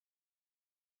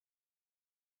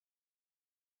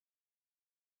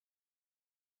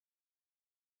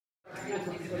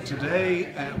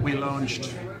Today we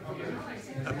launched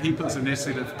a people's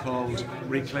initiative called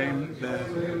Reclaim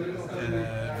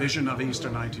the Vision of Easter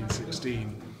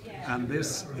 1916, and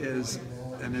this is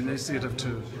an initiative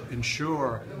to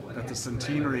ensure that the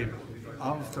centenary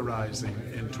of the Rising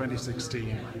in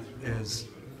 2016 is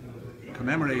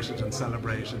commemorated and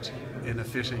celebrated in a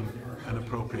fitting and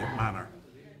appropriate manner.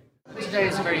 Today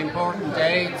is a very important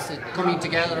day. It's a coming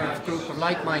together of a group of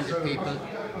like-minded people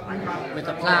with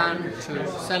a plan to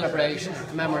celebrate and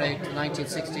commemorate the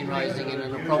 1916 Rising in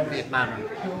an appropriate manner.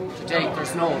 To date,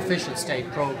 there's no official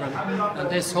state programme, and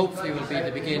this hopefully will be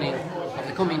the beginning of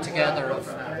the coming together of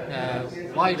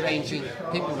wide-ranging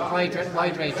people with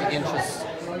wide-ranging interests,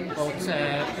 both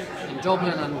in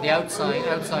Dublin and the outside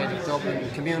of Dublin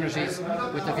communities,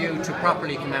 with a view to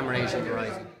properly commemorating the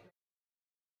Rising.